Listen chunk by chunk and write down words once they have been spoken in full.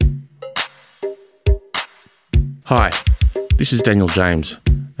Hi, this is Daniel James,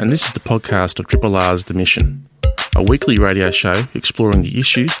 and this is the podcast of Triple R's The Mission, a weekly radio show exploring the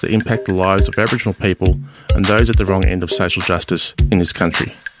issues that impact the lives of Aboriginal people and those at the wrong end of social justice in this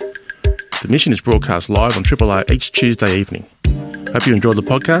country. The Mission is broadcast live on Triple R each Tuesday evening. Hope you enjoy the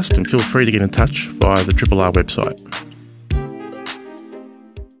podcast and feel free to get in touch via the Triple R website.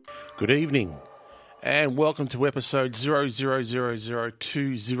 Good evening, and welcome to episode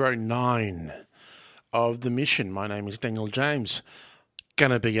 0000209 of The Mission. My name is Daniel James.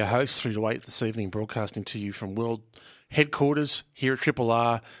 Going to be your host through the 8 this evening, broadcasting to you from world headquarters here at Triple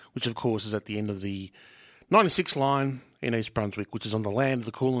R, which of course is at the end of the 96 line in East Brunswick, which is on the land of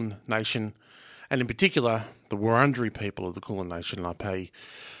the Kulin Nation, and in particular the Wurundjeri people of the Kulin Nation. And I pay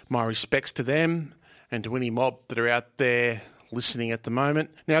my respects to them and to any mob that are out there listening at the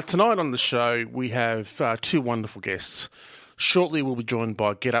moment. Now, tonight on the show, we have two wonderful guests. Shortly, we'll be joined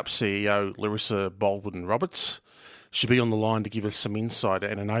by GetUp's CEO, Larissa Baldwin-Roberts. She'll be on the line to give us some insight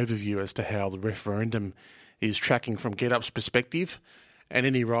and an overview as to how the referendum is tracking from GetUp's perspective and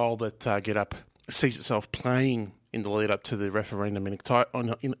any role that GetUp sees itself playing in the lead-up to the referendum in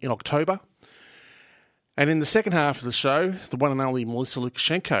October. And in the second half of the show, the one and only Melissa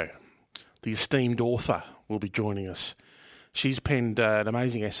Lucashenko, the esteemed author, will be joining us. She's penned an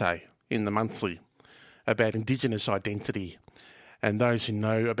amazing essay in The Monthly about Indigenous identity and those who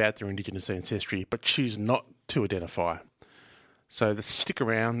know about their Indigenous ancestry but choose not to identify. So let's stick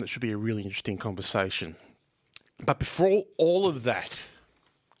around. That should be a really interesting conversation. But before all of that,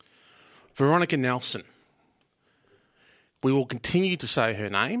 Veronica Nelson. We will continue to say her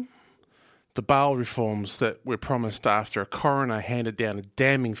name. The bail reforms that were promised after a coroner handed down a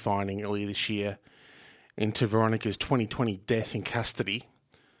damning finding earlier this year into Veronica's 2020 death in custody,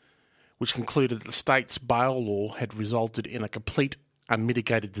 which concluded that the state's bail law had resulted in a complete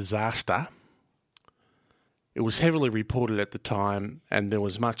unmitigated disaster. It was heavily reported at the time, and there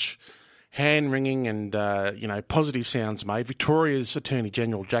was much hand-wringing and positive sounds made. Victoria's Attorney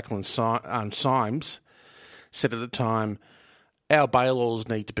General Jacqueline Symes said at the time, "Our bail laws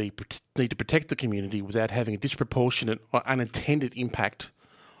need to protect the community without having a disproportionate or unintended impact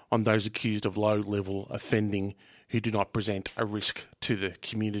on those accused of low-level offending who do not present a risk to the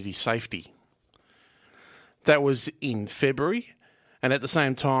community safety." That was in February, and at the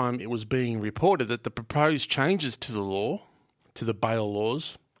same time it was being reported that the proposed changes to the law, to the bail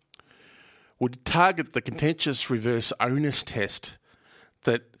laws, would target the contentious reverse onus test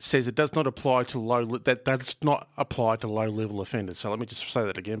that says it does not apply to low-level offenders. So let me just say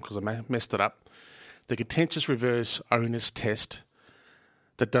that again because I messed it up. The contentious reverse onus test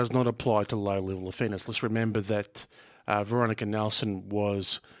that does not apply to low-level offenders. Let's remember that Veronica Nelson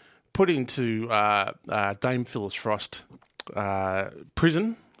was put into Dame Phyllis Frost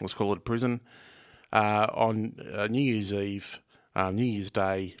prison, let's call it a prison, on New Year's Eve, New Year's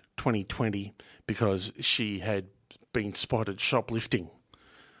Day 2020, because she had been spotted shoplifting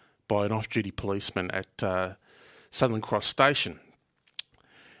by an off-duty policeman at Southern Cross Station.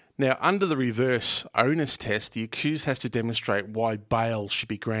 Now, under the reverse onus test, the accused has to demonstrate why bail should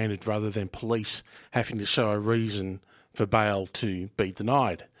be granted rather than police having to show a reason for bail to be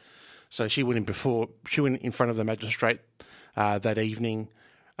denied. So she went in front of the magistrate that evening,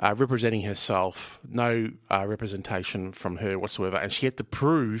 representing herself, no representation from her whatsoever, and she had to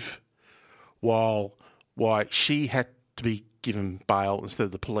prove why she had to be given bail instead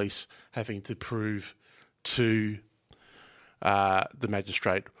of the police having to prove to the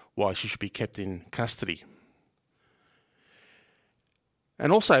magistrate why she should be kept in custody.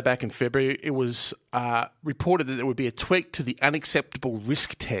 And also back in February, it was reported that there would be a tweak to the unacceptable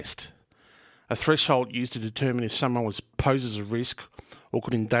risk test, a threshold used to determine if someone poses a risk or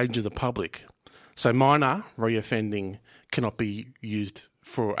could endanger the public. So minor reoffending cannot be used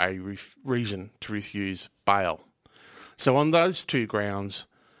for a reason to refuse bail. So on those two grounds,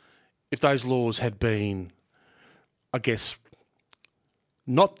 if those laws had been, I guess,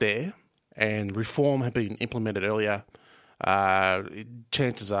 not there and reform had been implemented earlier, very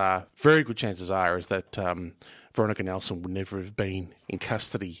good chances are, is that Veronica Nelson would never have been in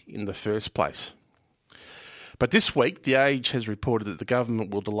custody in the first place. But this week, The Age has reported that the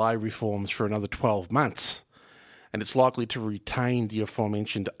government will delay reforms for another 12 months, and it's likely to retain the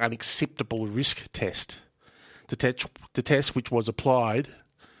aforementioned unacceptable risk test, the test which was applied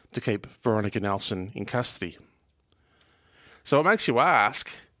to keep Veronica Nelson in custody. So it makes you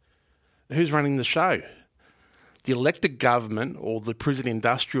ask, who's running the show? The elected government or the prison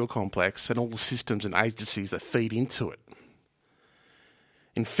industrial complex and all the systems and agencies that feed into it?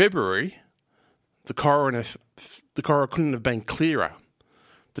 In February, the coroner couldn't have been clearer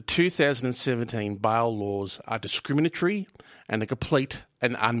the 2017 bail laws are discriminatory and a complete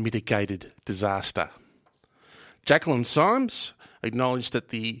and unmitigated disaster. Jacqueline Symes acknowledged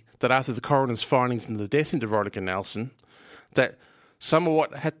that after the coroner's findings into the death into Veronica Nelson, that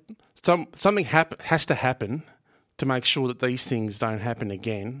something has to happen to make sure that these things don't happen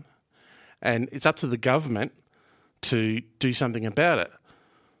again, and it's up to the government to do something about it.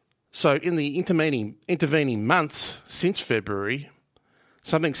 So in the intervening months since February,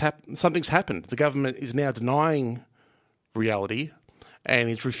 something's happened. The government is now denying reality and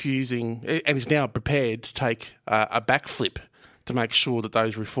is now prepared to take a backflip to make sure that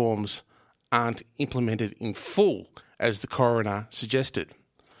those reforms aren't implemented in full, as the coroner suggested.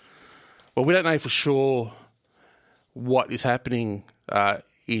 Well, we don't know for sure what is happening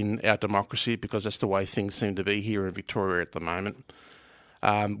in our democracy, because that's the way things seem to be here in Victoria at the moment.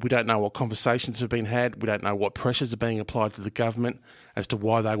 We don't know what conversations have been had. We don't know what pressures are being applied to the government as to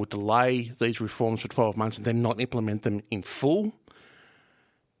why they would delay these reforms for 12 months and then not implement them in full,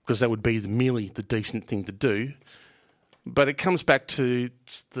 because that would be merely the decent thing to do. But it comes back to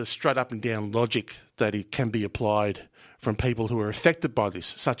the straight up and down logic that it can be applied from people who are affected by this,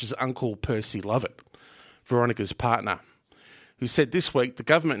 such as Uncle Percy Lovett, Veronica's partner, who said this week the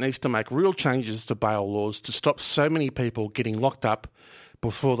government needs to make real changes to bail laws to stop so many people getting locked up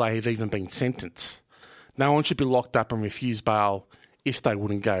before they have even been sentenced. No one should be locked up and refuse bail if they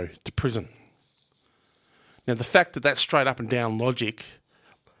wouldn't go to prison. Now, the fact that straight up and down logic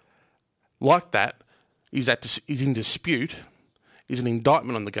like that is in dispute is an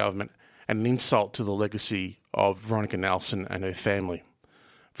indictment on the government and an insult to the legacy of Veronica Nelson and her family.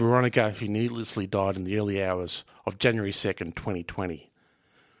 Veronica, who needlessly died in the early hours of January 2nd, 2020.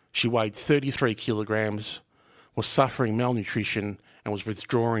 She weighed 33 kilograms, was suffering malnutrition and was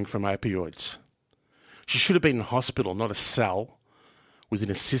withdrawing from opioids. She should have been in hospital, not a cell,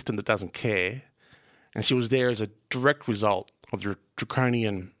 within a system that doesn't care, and she was there as a direct result of the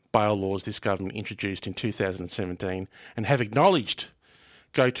draconian bail laws this government introduced in 2017 and have acknowledged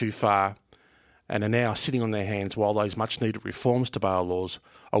go too far and are now sitting on their hands while those much-needed reforms to bail laws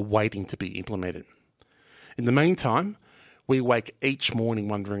are waiting to be implemented. In the meantime, we wake each morning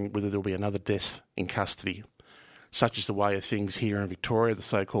wondering whether there will be another death in custody. Such is the way of things here in Victoria, the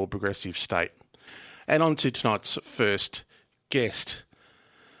so-called progressive state. And on to tonight's first guest.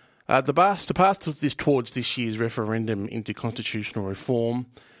 The path towards this year's referendum into constitutional reform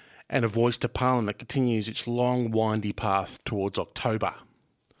and a voice to Parliament continues its long, windy path towards October.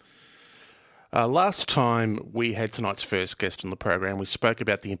 Last time we had tonight's first guest on the program, we spoke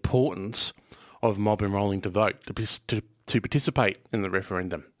about the importance of mob enrolling to vote, to participate in the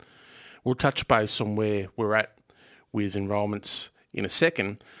referendum. We'll touch base on where we're at with enrolments in a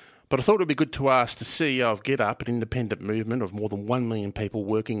second, but I thought it would be good to ask the CEO of GetUp, an independent movement of more than 1 million people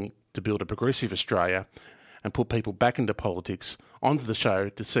working to build a progressive Australia and put people back into politics, onto the show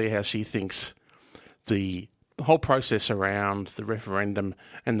to see how she thinks the whole process around the referendum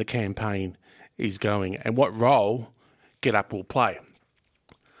and the campaign is going and what role GetUp will play.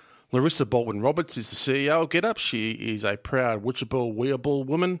 Larissa Baldwin-Roberts is the CEO of GetUp. She is a proud Witchabal Weeaboo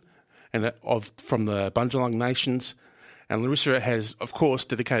woman and from the Bundjalung Nations. And Larissa has, of course,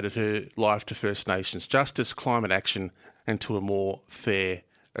 dedicated her life to First Nations justice, climate action, and to a more fair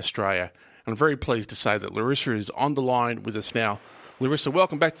Australia. And I'm very pleased to say that Larissa is on the line with us now. Larissa,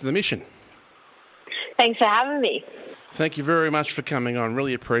 welcome back to the mission. Thanks for having me. Thank you very much for coming on.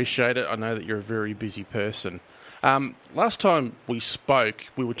 Really appreciate it. I know that you're a very busy person. Last time we spoke,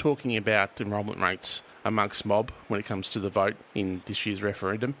 we were talking about enrolment rates amongst mob when it comes to the vote in this year's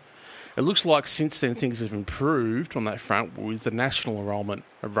referendum. It looks like since then things have improved on that front, with the national enrolment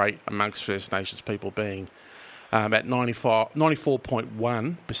rate amongst First Nations people being at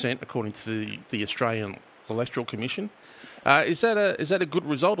 94.1%, according to the Australian Electoral Commission. Is that a good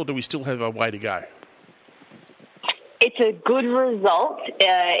result, or do we still have a way to go? It's a good result.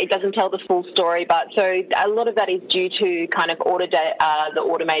 It doesn't tell the full story, but so a lot of that is due to kind of the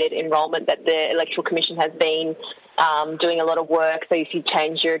automated enrolment that the Electoral Commission has been doing a lot of work. So if you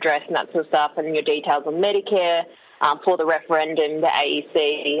change your address and that sort of stuff and your details on Medicare for the referendum, the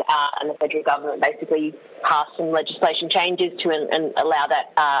AEC and the federal government basically passed some legislation changes to allow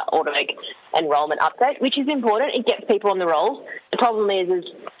that automatic enrolment update, which is important. It gets people on the rolls. The problem is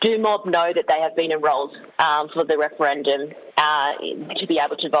do mob know that they have been enrolled for the referendum to be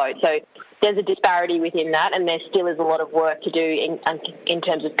able to vote? So there's a disparity within that, and there still is a lot of work to do in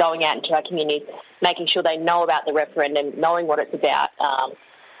terms of going out into our communities, making sure they know about the referendum, knowing what it's about,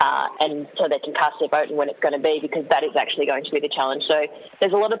 and so they can cast their vote and when it's going to be, because that is actually going to be the challenge. So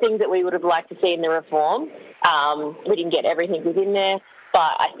there's a lot of things that we would have liked to see in the reform. We didn't get everything within there.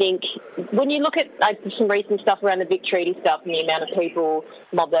 But I think when you look at some recent stuff around the Vic Treaty stuff and the amount of people,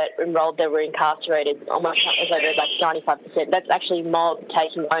 mob that enrolled that were incarcerated, almost over 95%, that's actually mob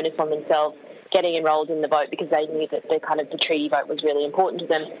taking onus on themselves, getting enrolled in the vote because they knew that the treaty vote was really important to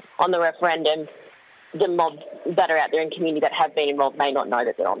them. On the referendum, the mob that are out there in community that have been involved may not know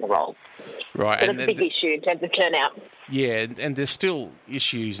that they're on the roll. Right. So that's a big issue in terms of turnout. Yeah, and there's still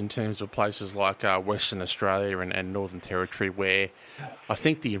issues in terms of places like Western Australia and Northern Territory where I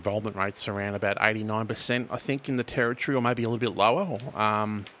think the enrolment rate's around about 89%, I think, in the Territory, or maybe a little bit lower.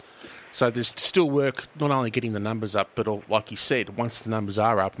 So there's still work, not only getting the numbers up, but like you said, once the numbers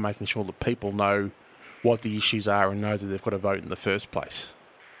are up, making sure that people know what the issues are and know that they've got to vote in the first place.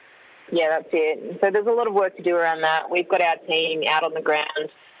 Yeah, that's it. So there's a lot of work to do around that. We've got our team out on the ground.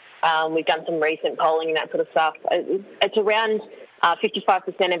 We've done some recent polling and that sort of stuff. It's around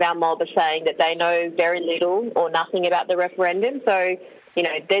 55% of our mob are saying that they know very little or nothing about the referendum. So,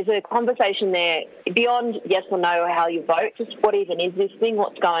 there's a conversation there beyond yes or no or how you vote. Just what even is this thing?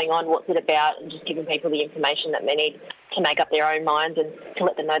 What's going on? What's it about? And just giving people the information that they need to make up their own minds and to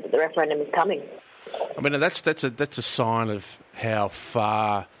let them know that the referendum is coming. I mean, that's a sign of how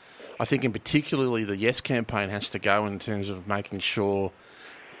far, I think, in particularly the Yes campaign has to go in terms of making sure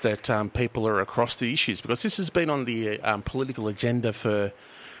that people are across the issues, because this has been on the political agenda for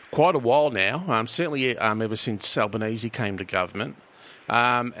quite a while now, certainly ever since Albanese came to government.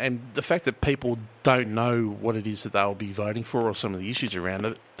 And the fact that people don't know what it is that they'll be voting for or some of the issues around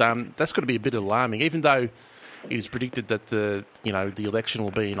it, that's got to be a bit alarming, even though it is predicted that the election will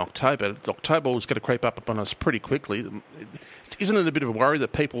be in October. October is going to creep up upon us pretty quickly. Isn't it a bit of a worry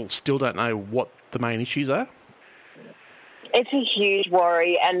that people still don't know what the main issues are? It's a huge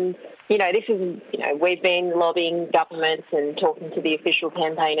worry, and this is we've been lobbying governments and talking to the official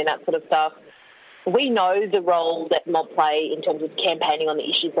campaign and that sort of stuff. We know the role that mob play in terms of campaigning on the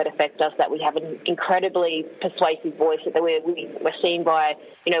issues that affect us, that we have an incredibly persuasive voice, that we're seen by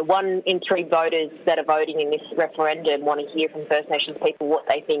 1 in 3 voters that are voting in this referendum want to hear from First Nations people what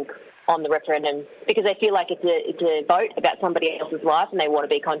they think on the referendum, because they feel like it's a vote about somebody else's life and they want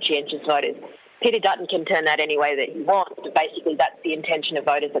to be conscientious voters. Peter Dutton can turn that any way that he wants, but basically that's the intention of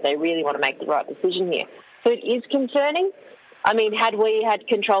voters, that they really want to make the right decision here. So it is concerning. I mean, had we had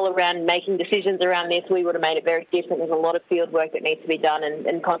control around making decisions around this, we would have made it very different. There's a lot of field work that needs to be done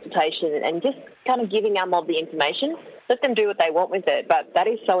and consultation and just kind of giving our mob the information. Let them do what they want with it, but that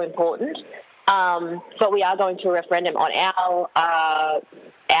is so important. But we are going to a referendum on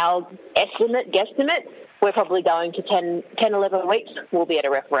our guesstimate. We're probably going to 10, 11 weeks, we'll be at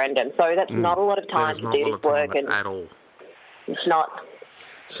a referendum. So that's not a lot of time to do this work. At all. It's not.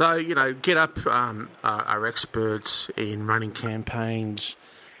 So, GetUp are experts in running campaigns,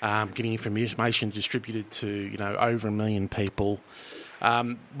 getting information distributed to, over 1 million people.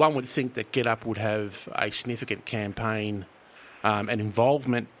 One would think that GetUp would have a significant campaign and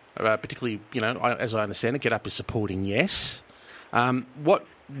involvement, particularly, as I understand it, GetUp is supporting Yes. What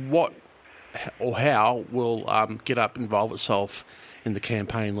or how will GetUp involve itself in the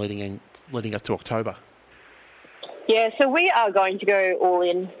campaign leading up to October? Yeah, so we are going to go all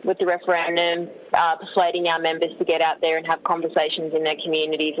in with the referendum, persuading our members to get out there and have conversations in their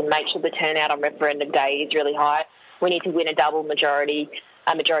communities and make sure the turnout on referendum day is really high. We need to win a double majority,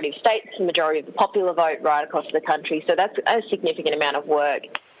 a majority of states, a majority of the popular vote right across the country. So that's a significant amount of work.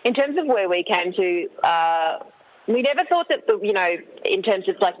 In terms of where we came to, we never thought that, in terms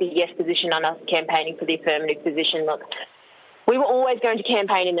of like the yes position on us campaigning for the affirmative position, look, we were always going to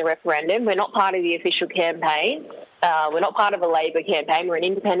campaign in the referendum. We're not part of the official campaign. We're not part of a Labor campaign. We're an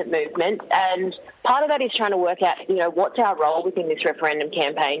independent movement. And part of that is trying to work out, what's our role within this referendum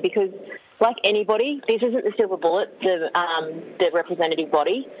campaign? Because like anybody, this isn't the silver bullet, the representative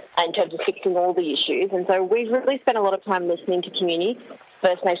body, in terms of fixing all the issues. And so we've really spent a lot of time listening to community,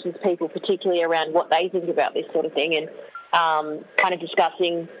 First Nations people, particularly around what they think about this sort of thing, and kind of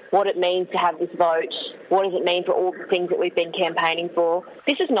discussing what it means to have this vote, what does it mean for all the things that we've been campaigning for.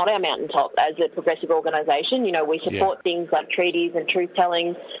 This is not our mountaintop as a progressive organisation. We support things like treaties and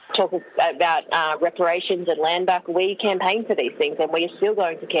truth-telling, talk about reparations and land back. We campaign for these things, and we are still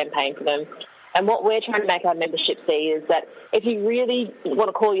going to campaign for them. And what we're trying to make our membership see is that if you really want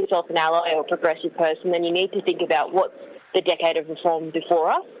to call yourself an ally or a progressive person, then you need to think about what's the decade of reform before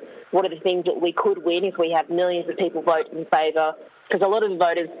us. What are the things that we could win if we have millions of people vote in favour? Because a lot of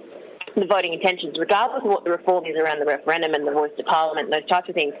the voting intentions, regardless of what the reform is around the referendum and the voice to parliament and those types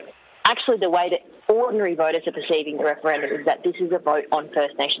of things, actually the way that ordinary voters are perceiving the referendum is that this is a vote on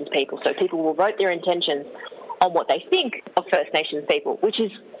First Nations people. So people will vote their intentions on what they think of First Nations people, which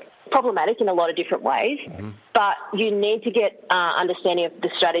is problematic in a lot of different ways, but you need to get understanding of the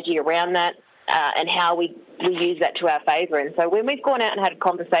strategy around that and how we use that to our favour. And so when we've gone out and had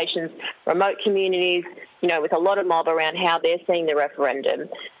conversations, remote communities, with a lot of mob around how they're seeing the referendum,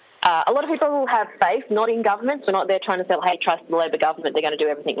 a lot of people will have faith, not in governments. We're not there trying to say, hey, trust the Labor government, they're going to do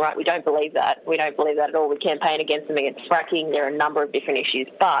everything right. We don't believe that. We don't believe that at all. We campaign against them, against fracking. There are a number of different issues.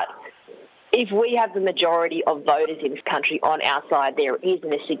 But if we have the majority of voters in this country on our side, there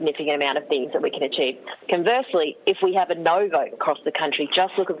isn't a significant amount of things that we can achieve. Conversely, if we have a no vote across the country,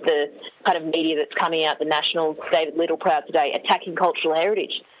 just look at the kind of media that's coming out, the National, David Littleproud today, attacking cultural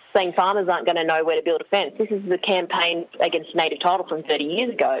heritage, saying farmers aren't going to know where to build a fence. This is the campaign against native title from 30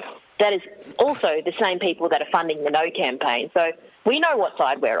 years ago. That is also the same people that are funding the no campaign. So we know what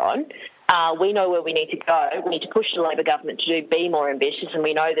side we're on. We know where we need to go. We need to push the Labor government to be more ambitious, and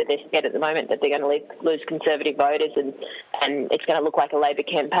we know that they're scared at the moment that they're going to lose Conservative voters and it's going to look like a Labor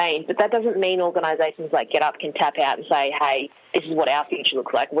campaign. But that doesn't mean organisations like GetUp can tap out and say, hey, this is what our future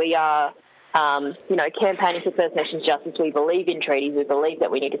looks like. We are, campaigning for First Nations justice. We believe in treaties. We believe that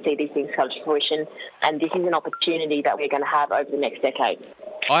we need to see these things come to fruition, and this is an opportunity that we're going to have over the next decade.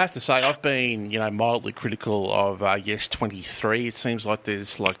 I have to say, I've been, mildly critical of Yes 23. It seems like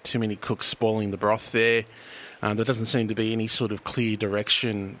there's too many cooks spoiling the broth there. There doesn't seem to be any sort of clear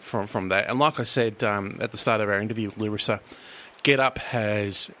direction from that. And like I said at the start of our interview with Larissa, GetUp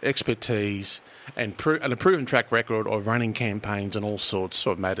has expertise and a proven track record of running campaigns on all sorts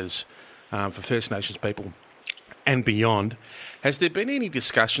of matters for First Nations people and beyond. Has there been any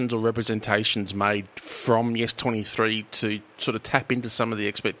discussions or representations made from Yes 23 to sort of tap into some of the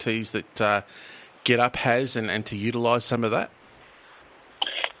expertise that GetUp has and to utilise some of that?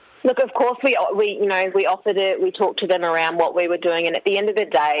 Look, of course, we offered it. We talked to them around what we were doing, and at the end of the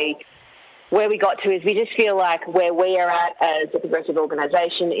day, where we got to is we just feel like where we are at as a progressive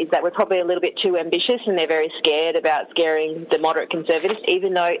organisation is that we're probably a little bit too ambitious, and they're very scared about scaring the moderate Conservatives,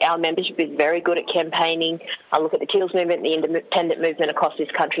 even though our membership is very good at campaigning. I look at the Teals movement, the independent movement across this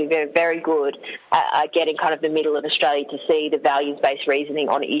country, they're very good at getting kind of the middle of Australia to see the values-based reasoning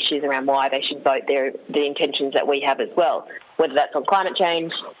on issues around why they should vote the intentions that we have as well, whether that's on climate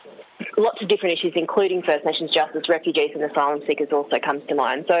change. Lots of different issues, including First Nations justice, refugees and asylum seekers also comes to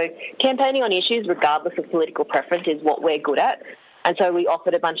mind. So campaigning on issues, regardless of political preference, is what we're good at. And so we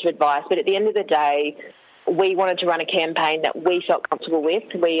offered a bunch of advice. But at the end of the day, we wanted to run a campaign that we felt comfortable with.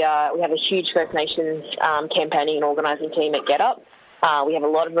 We have a huge First Nations campaigning and organising team at GetUp. We have a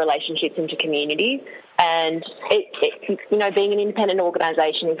lot of relationships into communities. And, being an independent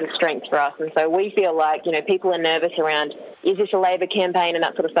organisation is a strength for us. And so we feel like, people are nervous around, is this a Labor campaign and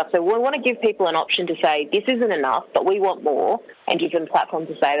that sort of stuff. So we want to give people an option to say, this isn't enough, but we want more, and give them a platform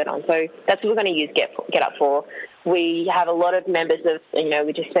to say that on. So that's what we're going to use GetUp for. We have a lot of members of,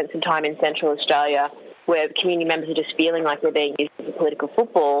 we just spent some time in Central Australia where community members are just feeling like they're being used as a political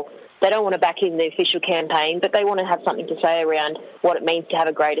football. They don't want to back in the official campaign, but they want to have something to say around what it means to have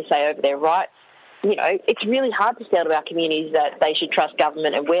a greater say over their rights. It's really hard to sell to our communities that they should trust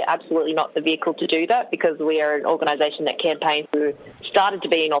government, and we're absolutely not the vehicle to do that because we are an organisation that campaigned through, started to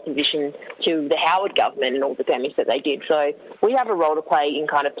be in opposition to the Howard government and all the damage that they did. So we have a role to play in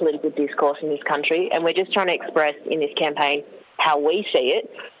kind of political discourse in this country, and we're just trying to express in this campaign how we see it.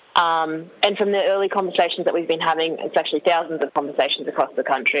 And from the early conversations that we've been having, it's actually thousands of conversations across the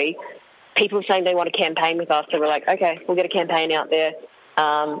country, people are saying they want to campaign with us, so we're like, okay, we'll get a campaign out there.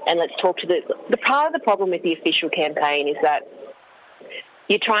 And let's talk to the part of the problem with the official campaign is that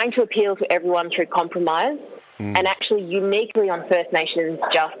you're trying to appeal to everyone through compromise, and actually uniquely on First Nations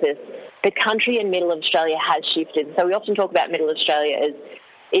justice, the country in middle of Australia has shifted. So we often talk about middle of Australia as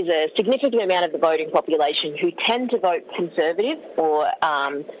is a significant amount of the voting population who tend to vote Conservative or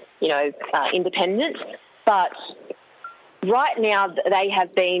independent, but right now, they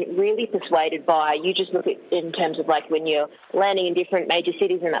have been really persuaded by, you just look at in terms of when you're landing in different major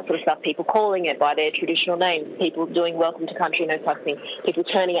cities and that sort of stuff, people calling it by their traditional names, people doing welcome to country, no such thing, people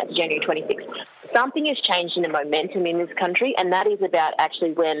turning out to January 26th. Something has changed in the momentum in this country, and that is about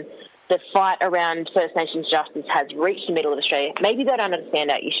actually when the fight around First Nations justice has reached the middle of Australia. Maybe they don't understand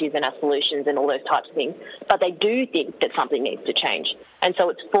our issues and our solutions and all those types of things, but they do think that something needs to change. And so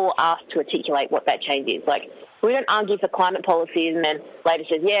it's for us to articulate what that change is. We don't argue for climate policies and then later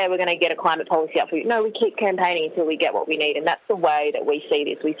says, yeah, we're going to get a climate policy up for you. No, we keep campaigning until we get what we need, and that's the way that we see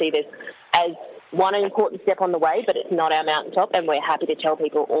this. We see this as an important step on the way, but it's not our mountaintop, and we're happy to tell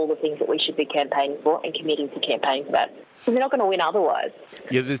people all the things that we should be campaigning for and committing to campaigning for that. Because they're not going to win otherwise.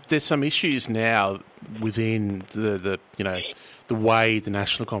 Yeah, there's some issues now within the way the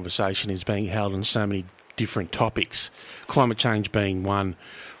national conversation is being held on so many different topics, climate change being one,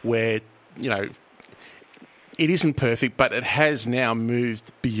 where, it isn't perfect, but it has now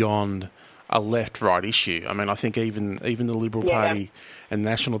moved beyond a left-right issue. I mean, I think even the Liberal Party and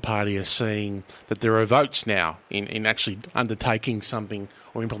National Party are seeing that there are votes now in actually undertaking something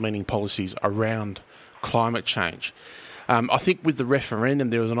or implementing policies around climate change. I think with the referendum,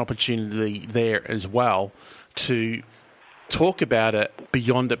 there was an opportunity there as well to talk about it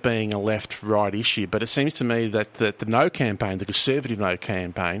beyond it being a left-right issue. But it seems to me that the No campaign, the Conservative No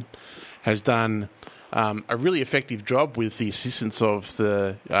campaign, has done a really effective job with the assistance of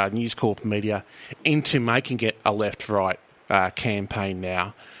the News Corp media into making it a left-right campaign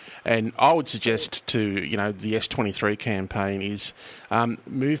now. And I would suggest to, the S23 campaign is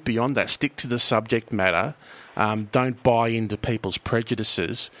move beyond that, stick to the subject matter, don't buy into people's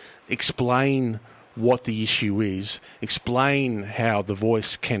prejudices, explain what the issue is, explain how the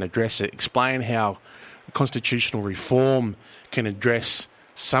Voice can address it, explain how constitutional reform can address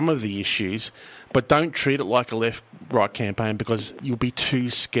some of the issues, but don't treat it like a left-right campaign because you'll be too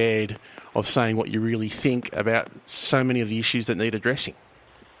scared of saying what you really think about so many of the issues that need addressing.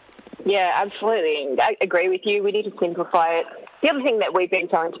 Yeah, absolutely. I agree with you. We need to simplify it. The other thing that we've been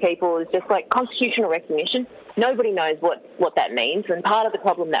telling to people is just like constitutional recognition. Nobody knows what that means. And part of the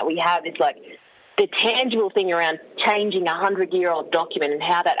problem that we have is like the tangible thing around changing a 100-year-old document and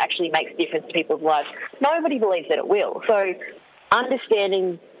how that actually makes a difference to people's lives. Nobody believes that it will. So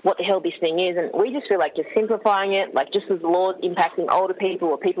understanding what the hell this thing is, and we just feel like just simplifying it, like just as laws impacting older people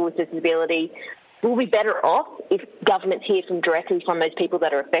or people with disability, we'll be better off if governments hear directly from those people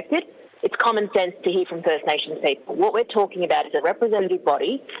that are affected. It's common sense to hear from First Nations people. What we're talking about is a representative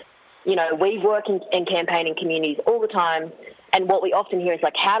body. We work and campaign in communities all the time, and what we often hear is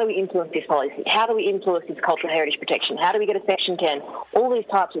like, how do we influence this policy? How do we influence this cultural heritage protection? How do we get a Section 10? All these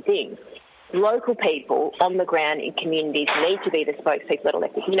types of things. Local people on the ground in communities need to be the spokespeople that are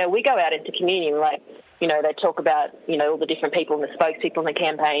elected. We go out into community and they talk about, all the different people and the spokespeople in the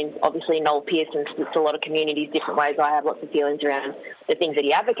campaigns. Obviously, Noel Pearson splits a lot of communities different ways. I have lots of feelings around the things that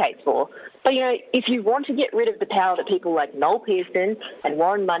he advocates for. But, if you want to get rid of the power that people like Noel Pearson and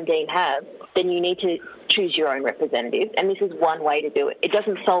Warren Mundine have, then you need to choose your own representative. And this is one way to do it. It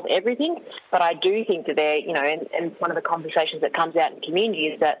doesn't solve everything, but I do think that and one of the conversations that comes out in the community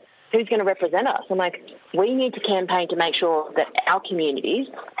is that who's going to represent us? And we need to campaign to make sure that our communities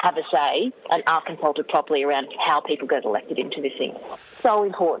have a say and are consulted properly around how people get elected into this thing. So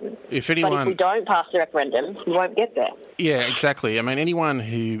important. But if we don't pass the referendum, we won't get there. Yeah, exactly. I mean, anyone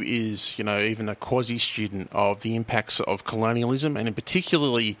who is, even a quasi-student of the impacts of colonialism, and in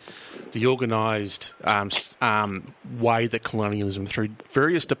particularly the organised way that colonialism, through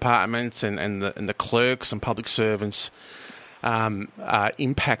various departments and the clerks and public servants,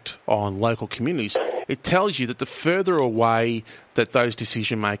 impact on local communities, it tells you that the further away that those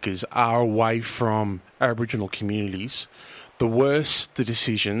decision makers are away from Aboriginal communities, the worse the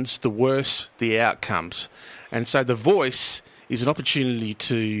decisions, the worse the outcomes. And so the Voice is an opportunity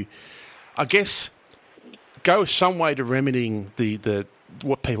to, I guess, go some way to remedying the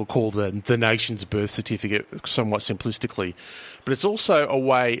what people call the nation's birth certificate, somewhat simplistically. But it's also a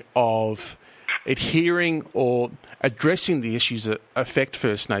way of adhering or addressing the issues that affect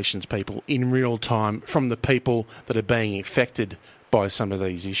First Nations people in real time from the people that are being affected by some of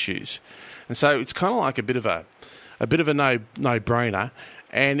these issues. And so it's kind of like a bit of a no-brainer.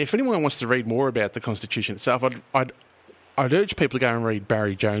 And if anyone wants to read more about the Constitution itself, I'd urge people to go and read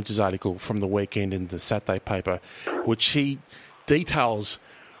Barry Jones's article from the weekend in the Saturday paper, which he details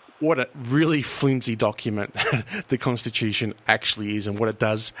what a really flimsy document the Constitution actually is and what it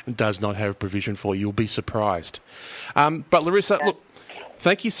does and does not have a provision for. You'll be surprised. But Larissa, look,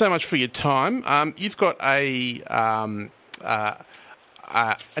 thank you so much for your time. You've got an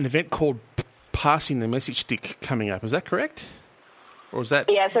event called Passing the Message Stick coming up. Is that correct? Or is that?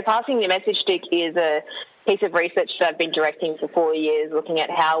 Yeah, so Passing the Message Stick is a piece of research that I've been directing for 4 years, looking at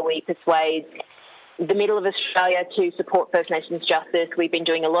how we persuade the middle of Australia to support First Nations justice. We've been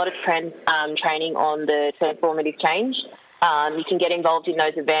doing a lot of training on the transformative change. You can get involved in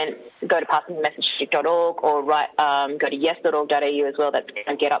those events. Go to passingthemessagestick.org or go to yes.org.au as well. That's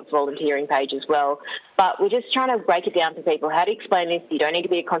GetUp's volunteering page as well. But we're just trying to break it down for people. How to explain this? You don't need to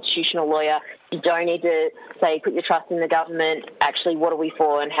be a constitutional lawyer. You don't need to say put your trust in the government. Actually, what are we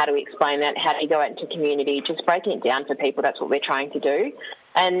for and how do we explain that? How do you go out into community? Just breaking it down for people. That's what we're trying to do.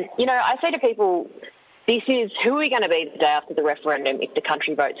 And, I say to people, this is who are we going to be the day after the referendum if the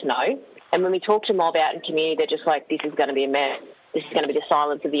country votes no? And when we talk to mob out in community, they're just like, this is going to be a mess. This is going to be the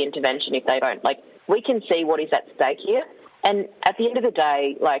silence of the intervention if they don't. We can see what is at stake here. And at the end of the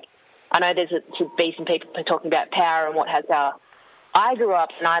day, I know there's to be some people talking about power and what has power. I grew up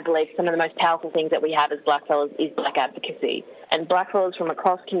and I believe some of the most powerful things that we have as blackfellas is black advocacy. And blackfellas from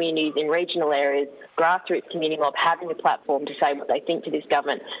across communities in regional areas, grassroots community mob, having a platform to say what they think to this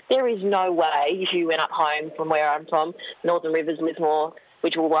government. There is no way, if you went up home from where I'm from, Northern Rivers, Lismore,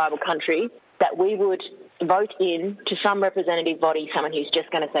 which will rival country, that we would vote in to some representative body someone who's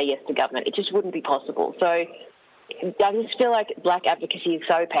just going to say yes to government. It just wouldn't be possible. So I just feel like black advocacy is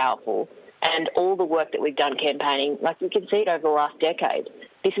so powerful. And all the work that we've done campaigning, like you can see it over the last decade,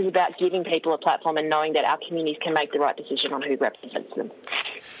 this is about giving people a platform and knowing that our communities can make the right decision on who represents them.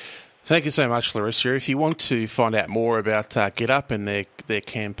 Thank you so much, Larissa. If you want to find out more about GetUp and their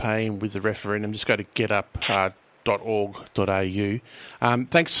campaign with the referendum, just go to getup.org.au.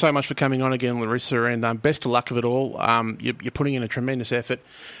 Thanks so much for coming on again, Larissa, and best of luck of it all. You're putting in a tremendous effort,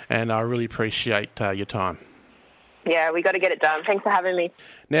 and I really appreciate your time. Yeah, we got to get it done. Thanks for having me.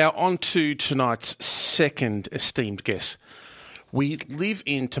 Now, on to tonight's second esteemed guest. We live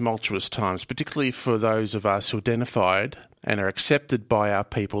in tumultuous times, particularly for those of us who identified and are accepted by our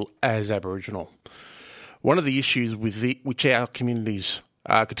people as Aboriginal. One of the issues which our communities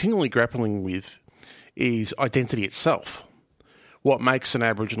are continually grappling with is identity itself. What makes an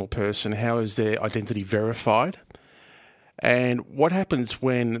Aboriginal person? How is their identity verified? And what happens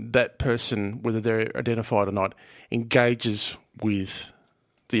when that person, whether they're identified or not, engages with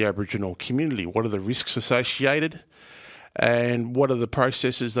the Aboriginal community? What are the risks associated? And what are the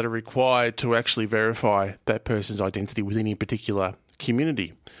processes that are required to actually verify that person's identity within a particular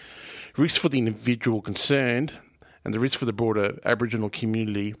community? Risks for the individual concerned and the risks for the broader Aboriginal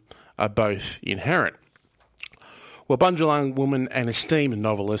community are both inherent. Well, Bundjalung woman and esteemed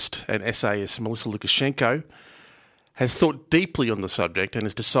novelist and essayist Melissa Lucashenko has thought deeply on the subject and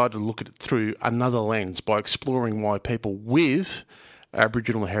has decided to look at it through another lens by exploring why people with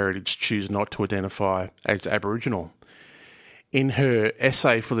Aboriginal heritage choose not to identify as Aboriginal. In her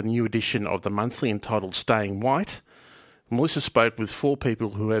essay for the new edition of the monthly entitled Staying White, Melissa spoke with 4 people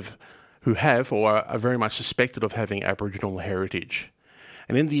who have or are very much suspected of having Aboriginal heritage.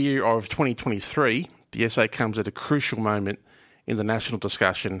 And in the year of 2023, the essay comes at a crucial moment in the national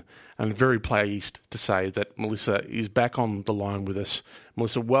discussion, and I'm very pleased to say that Melissa is back on the line with us.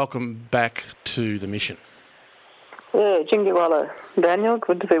 Melissa, welcome back to the mission. Yeah, Jingiwala. Daniel,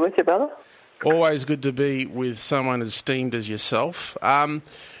 good to be with you, brother. Always good to be with someone as esteemed as yourself.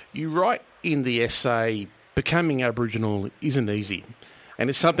 You write in the essay, becoming Aboriginal isn't easy, and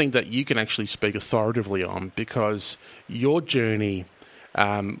it's something that you can actually speak authoritatively on because your journey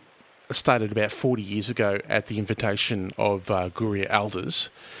started about 40 years ago at the invitation of Guria elders.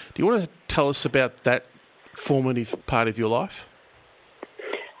 Do you want to tell us about that formative part of your life?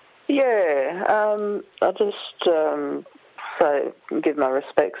 Yeah, I just give my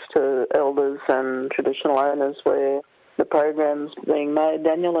respects to elders and traditional owners where the program's being made,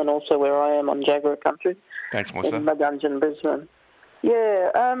 Daniel, and also where I am on Jagera country. Thanks, Melissa. In Mudgunjun, Brisbane.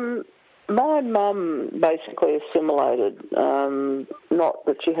 Yeah, my mum basically assimilated, not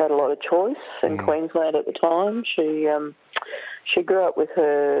that she had a lot of choice in Queensland at the time. She grew up with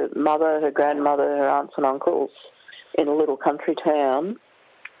her mother, her grandmother, her aunts and uncles in a little country town,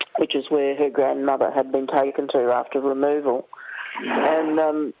 which is where her grandmother had been taken to after removal.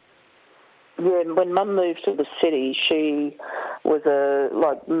 And when Mum moved to the city, she was a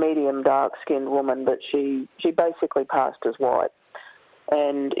medium dark-skinned woman, but she basically passed as white.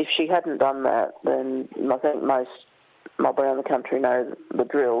 And if she hadn't done that, then I think most mob around the country know the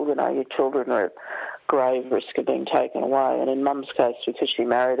drill. You know, your children are at grave risk of being taken away. And in Mum's case, because she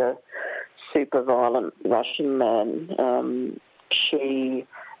married a super violent Russian man, she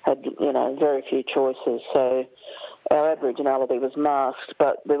had, very few choices. So our Aboriginality was masked,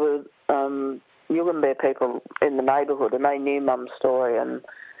 but there were Yugambeh people in the neighbourhood, and they knew Mum's story. And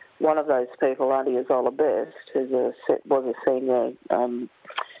one of those people, Auntie Azola Best, who was a senior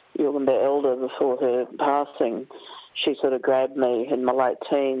Yugambeh elder before her passing, she sort of grabbed me in my late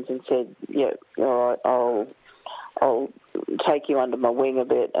teens and said, "Yeah, all right, I'll take you under my wing a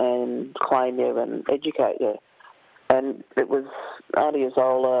bit and claim you and educate you." And it was Auntie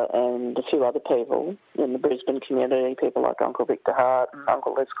Azola and a few other people in the Brisbane community, people like Uncle Victor Hart and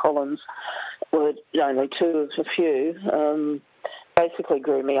Uncle Les Collins, were only two of a few, basically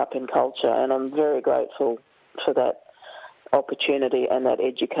grew me up in culture, and I'm very grateful for that opportunity and that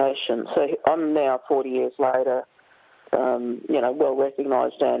education. So I'm now 40 years later, well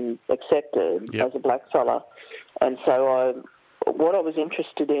recognised and accepted as a black fella. And so what I was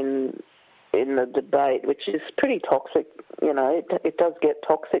interested in the debate, which is pretty toxic, it does get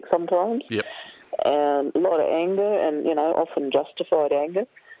toxic sometimes, and a lot of anger and, often justified anger.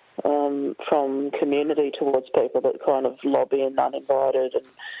 from community towards people that kind of lobby in uninvited and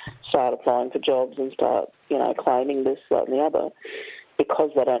start applying for jobs and start, claiming this, that and the other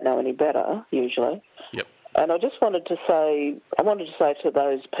because they don't know any better, usually. Yep. And I just wanted to say to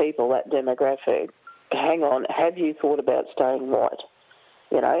those people, that demographic, hang on, have you thought about staying white?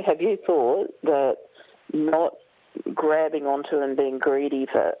 Have you thought that not grabbing onto and being greedy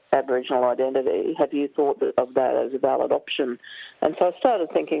for Aboriginal identity, have you thought of that as a valid option? And so I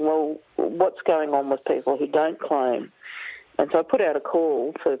started thinking, well, what's going on with people who don't claim? And so I put out a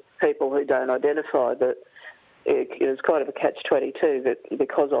call for people who don't identify, but it was kind of a catch-22 that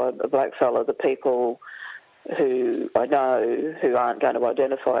because I'm a blackfella, the people who I know who aren't going to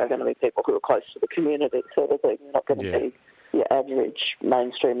identify are going to be people who are close to the community, sort of thing. They're not going to be your average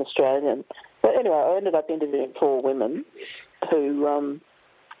mainstream Australian. But anyway, I ended up interviewing 4 women who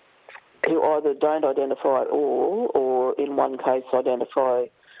either don't identify at all or in one case identify,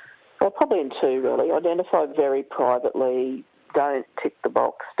 well, probably in 2 really, identify very privately, don't tick the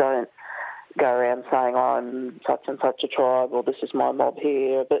box, don't go around saying I'm such and such a tribe or this is my mob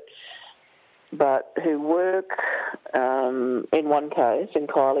here, but who work, in one case, in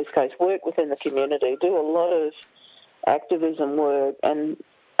Kylie's case, work within the community, do a lot of activism work and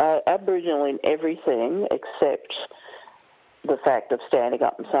Aboriginal in everything except the fact of standing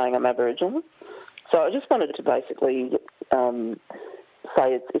up and saying I'm Aboriginal. So I just wanted to basically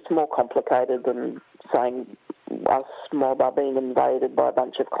say it's more complicated than saying us mob are being invaded by a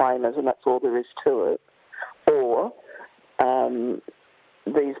bunch of claimers and that's all there is to it. Or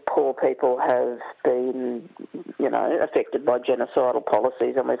these poor people have been, affected by genocidal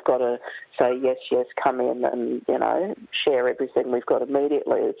policies and we've got to say, yes, come in and, share everything we've got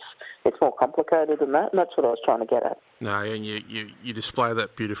immediately. It's more complicated than that, and that's what I was trying to get at. No, and you display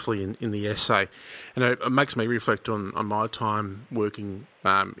that beautifully in the essay. And it makes me reflect on my time working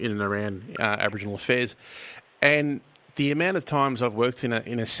in and around Aboriginal affairs. And the amount of times I've worked in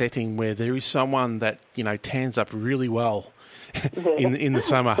a setting where there is someone that, tans up really well in the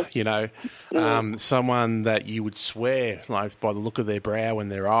summer, someone that you would swear, like by the look of their brow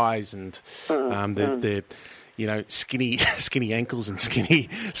and their eyes and their skinny ankles and skinny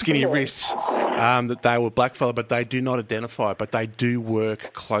wrists, that they were blackfella, but they do not identify, but they do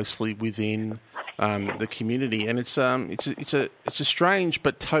work closely within the community, and it's a strange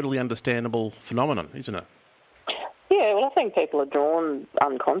but totally understandable phenomenon, isn't it? Yeah, well, I think people are drawn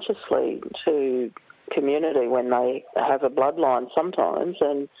unconsciously to community when they have a bloodline sometimes,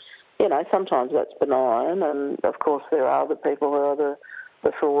 and sometimes that's benign, and of course there are the people who are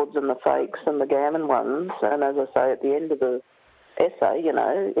the frauds and the fakes and the gammon ones, and as I say at the end of the essay,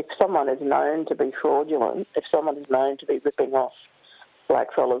 if someone is known to be fraudulent, if someone is known to be ripping off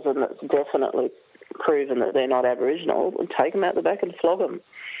blackfellas and it's definitely proven that they're not Aboriginal, take them out the back and flog them.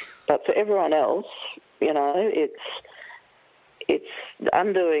 But for everyone else, it's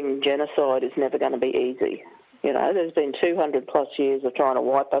undoing genocide is never going to be easy. There's been 200 plus years of trying to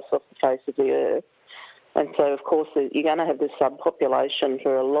wipe us off the face of the earth. And so, of course, you're going to have this subpopulation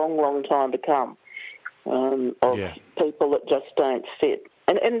for a long, long time to come of people that just don't fit.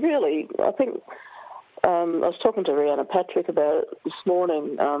 And really, I think I was talking to Rihanna Patrick about it this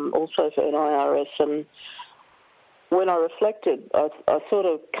morning, also for NIRS, and when I reflected, I sort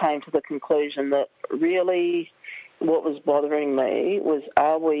of came to the conclusion that really what was bothering me was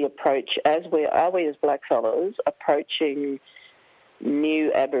are we as blackfellas approaching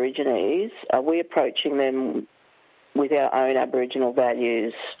new Aborigines? Are we approaching them with our own Aboriginal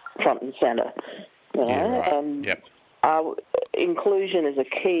values front and centre? Right. Inclusion is a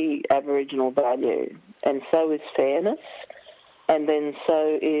key Aboriginal value, and so is fairness, and then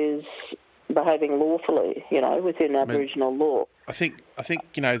so is behaving lawfully, within Aboriginal law. I think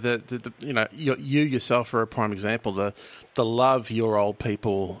you yourself are a prime example. The love your old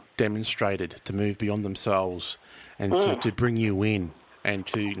people demonstrated to move beyond themselves and to bring you in and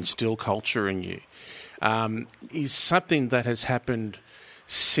to instill culture in you is something that has happened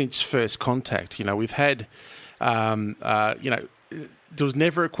since first contact. We've had, there was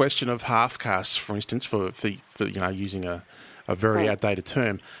never a question of half castes, for instance, for using a very outdated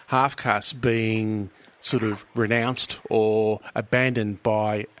term, half castes being sort of renounced or abandoned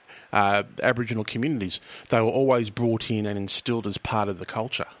by Aboriginal communities. They were always brought in and instilled as part of the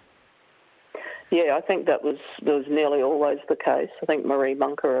culture. Yeah, I think that was nearly always the case. I think Marie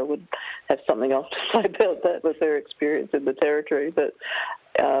Munkara would have something else to say about that with her experience in the Territory. But,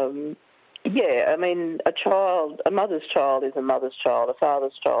 a mother's child is a mother's child, a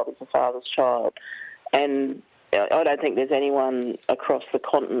father's child is a father's child. And I don't think there's anyone across the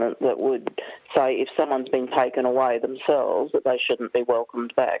continent that would say if someone's been taken away themselves that they shouldn't be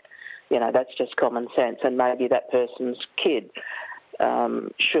welcomed back. That's just common sense, and maybe that person's kid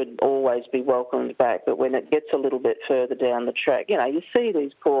should always be welcomed back. But when it gets a little bit further down the track, you see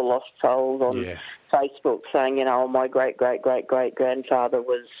these poor lost souls on Facebook saying, oh, my great-great-great-great-grandfather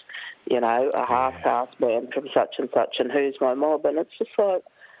was, a half-caste man from such and such, and who's my mob? And it's just like,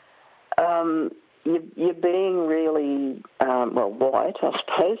 you're being really, white, I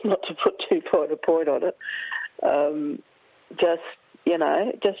suppose, not to put too fine a point on it.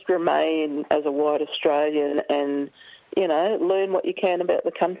 Just remain as a white Australian and, learn what you can about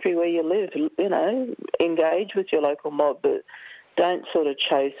the country where you live, engage with your local mob, but don't sort of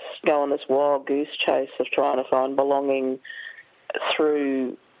go on this wild goose chase of trying to find belonging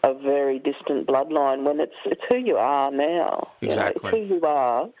through a very distant bloodline when it's who you are now. Exactly. It's who you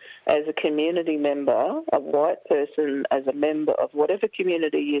are as a community member, a white person, as a member of whatever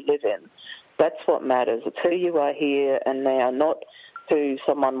community you live in. That's what matters. It's who you are here and now, not who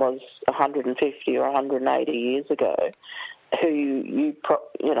someone was 150 or 180 years ago, who you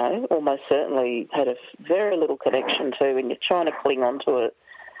almost certainly had a very little connection to, and you're trying to cling on to it.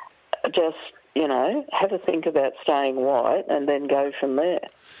 Just, have a think about staying white and then go from there.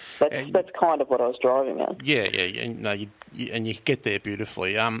 That's kind of what I was driving at. Yeah. No, and you get there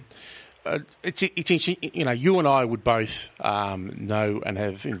beautifully. It's interesting. You and I would both know and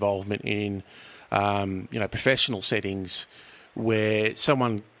have involvement in professional settings where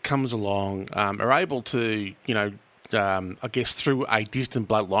someone comes along, are able to, I guess through a distant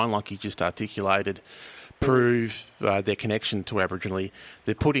bloodline, like you just articulated, prove their connection to Aboriginal.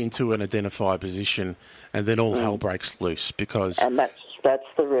 They're put into an identified position, and then all hell breaks loose because. And that's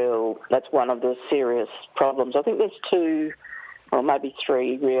one of the serious problems. I think there's 2 or maybe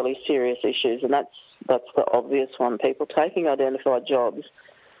 3 really serious issues, and that's the obvious one. People taking identified jobs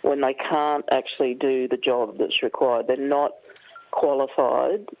when they can't actually do the job that's required. They're not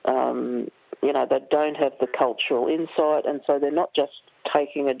qualified. They don't have the cultural insight, and so they're not just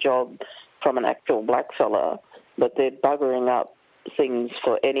taking a job from an actual black fella, but they're buggering up things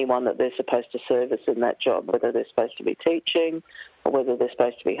for anyone that they're supposed to service in that job, whether they're supposed to be teaching or whether they're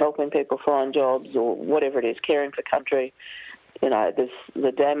supposed to be helping people find jobs or whatever it is, caring for country.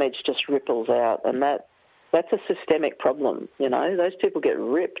 The damage just ripples out, and that's a systemic problem. Those people get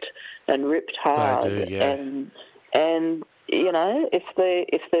ripped and ripped hard. They do, yeah. And if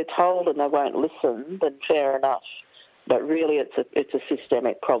they're told and they won't listen, then fair enough. But really, it's a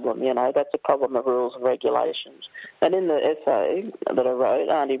systemic problem. That's a problem of rules and regulations. And in the essay that I wrote,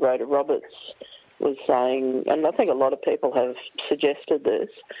 Auntie Rhoda Roberts was saying, and I think a lot of people have suggested this,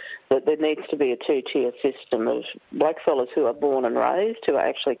 that there needs to be a 2-tier system of blackfellas who are born and raised, who are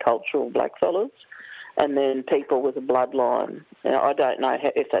actually cultural blackfellas, and then people with a bloodline. I don't know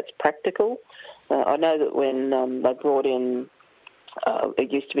if that's practical. I know that when they brought in,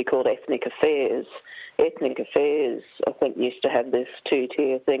 it used to be called Ethnic Affairs, I think, used to have this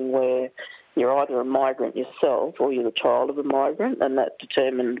 2-tier thing where you're either a migrant yourself or you're the child of a migrant, and that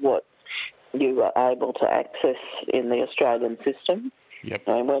determined what you were able to access in the Australian system. Yep.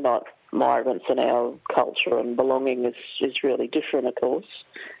 I mean, we're not migrants, and our culture and belonging is really different, of course.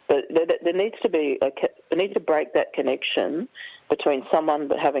 But there needs to be we need to break that connection between someone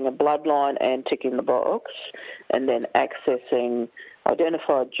having a bloodline and ticking the box, and then accessing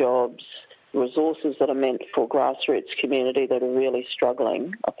identified jobs, resources that are meant for grassroots community that are really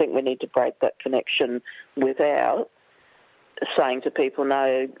struggling. I think we need to break that connection without saying to people,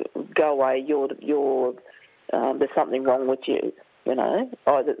 no, go away, there's something wrong with you.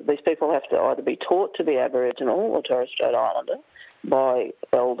 These people have to either be taught to be Aboriginal or Torres Strait Islander by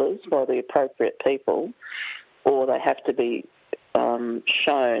elders, by the appropriate people, or they have to be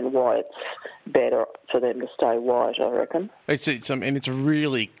shown why it's better for them to stay white, I reckon. It's a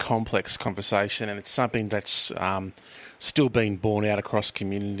really complex conversation, and it's something that's still being borne out across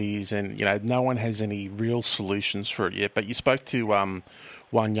communities, and no one has any real solutions for it yet. But you spoke to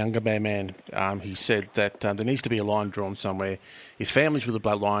one younger man who said that there needs to be a line drawn somewhere. If families with a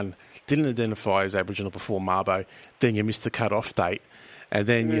bloodline didn't identify as Aboriginal before Mabo, then you missed the cut-off date. And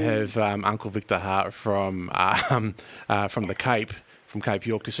then you have Uncle Victor Hart from the Cape, from Cape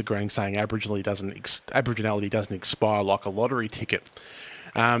York, disagreeing, saying Aboriginality doesn't expire like a lottery ticket.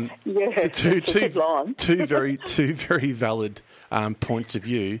 Two very valid points of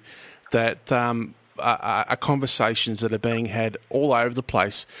view that are conversations that are being had all over the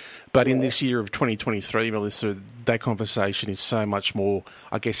place. But in this year of 2023, Melissa, that conversation is so much more,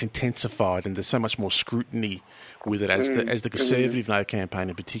 I guess, intensified, and there's so much more scrutiny with it as the Conservative No campaign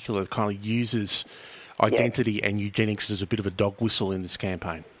in particular kind of uses identity and eugenics as a bit of a dog whistle in this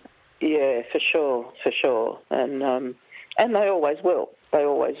campaign. Yeah, for sure. And they always will.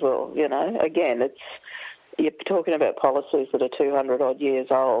 Again, you're talking about policies that are 200-odd years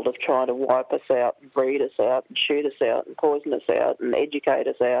old of trying to wipe us out and breed us out and shoot us out and poison us out and educate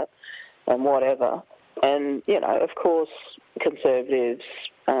us out and whatever. And, of course, Conservatives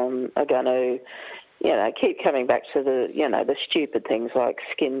are going to, keep coming back to the stupid things like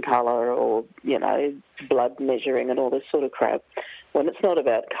skin colour or, blood measuring and all this sort of crap, when it's not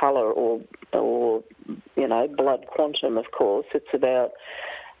about colour or blood quantum, of course. It's about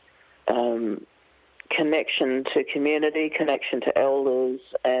connection to community, connection to elders,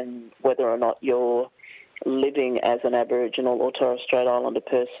 and whether or not you're living as an Aboriginal or Torres Strait Islander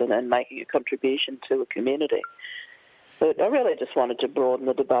person and making a contribution to a community. But I really just wanted to broaden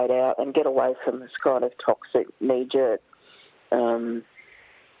the debate out and get away from this kind of toxic, knee-jerk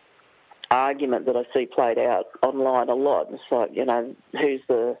argument that I see played out online a lot. It's like, who's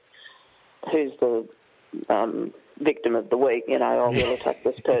the victim of the week? We'll attack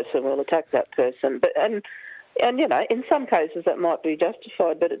this person, we'll attack that person. But and in some cases that might be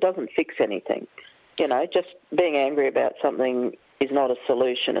justified, but it doesn't fix anything. Just being angry about something is not a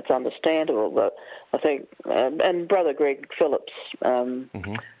solution. It's understandable, but I think, and Brother Greg Phillips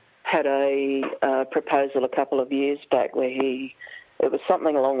had a proposal a couple of years back where it was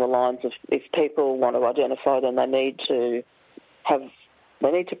something along the lines of, if people want to identify, then they need to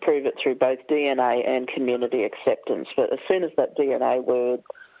prove it through both DNA and community acceptance. But as soon as that DNA word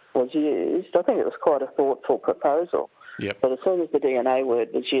was used, I think it was quite a thoughtful proposal. Yep. But as soon as the DNA word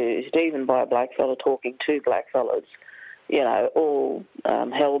was used, even by a blackfella talking to blackfellas, all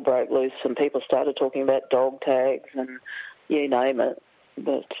hell broke loose and people started talking about dog tags and you name it.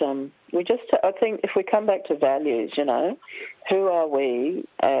 But I think if we come back to values, who are we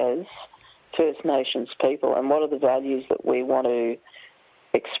as First Nations people and what are the values that we want to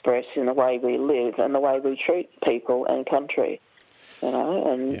express in the way we live and the way we treat people and country,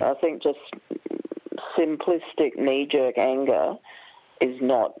 And I think just simplistic knee-jerk anger is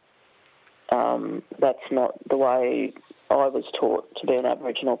not, that's not the way I was taught to be an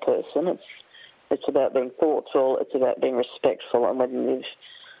Aboriginal person. It's about being thoughtful, it's about being respectful, and when you've,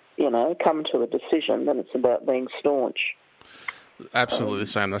 come to a decision, then it's about being staunch. Absolutely the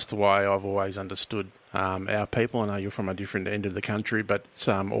same. That's the way I've always understood our people. I know you're from a different end of the country, but it's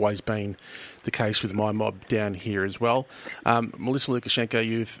always been the case with my mob down here as well. Melissa Lucashenko,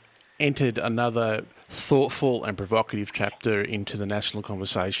 you've entered another thoughtful and provocative chapter into the national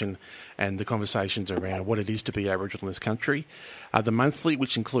conversation and the conversations around what it is to be Aboriginal in this country. The monthly,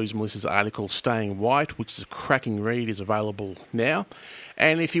 which includes Melissa's article Staying White, which is a cracking read, is available now.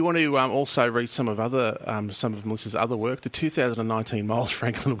 And if you want to also read some of Melissa's other work, the 2019 Miles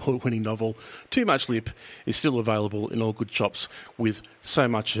Franklin Award-winning novel Too Much Lip is still available in all good shops with so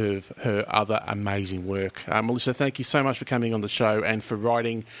much of her other amazing work. Melissa, thank you so much for coming on the show and for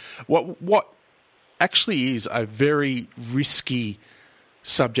writing what actually is a very risky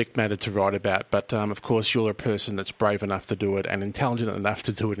subject matter to write about, but of course you're a person that's brave enough to do it and intelligent enough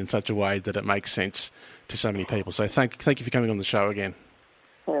to do it in such a way that it makes sense to so many people. So thank you for coming on the show again.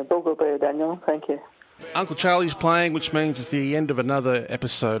 Yeah, Boogaloo, Daniel. Thank you. Uncle Charlie's playing, which means it's the end of another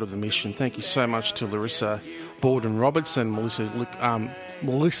episode of The Mission. Thank you so much to Larissa Baldwin-Roberts and Melissa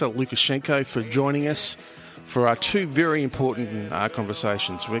Lucashenko for joining us for our two very important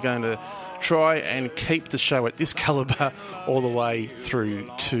conversations. We're going to try and keep the show at this calibre all the way through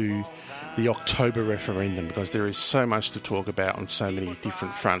to the October referendum because there is so much to talk about on so many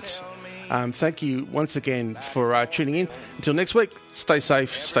different fronts. Thank you once again for tuning in. Until next week, stay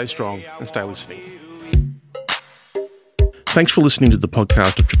safe, stay strong, and stay listening. Thanks for listening to the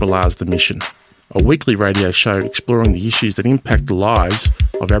podcast of Triple R's The Mission, a weekly radio show exploring the issues that impact the lives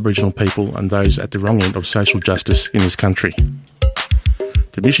of Aboriginal people and those at the wrong end of social justice in this country.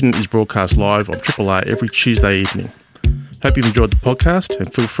 The Mission is broadcast live on Triple R every Tuesday evening. Hope you've enjoyed the podcast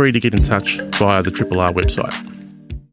and feel free to get in touch via the Triple R website.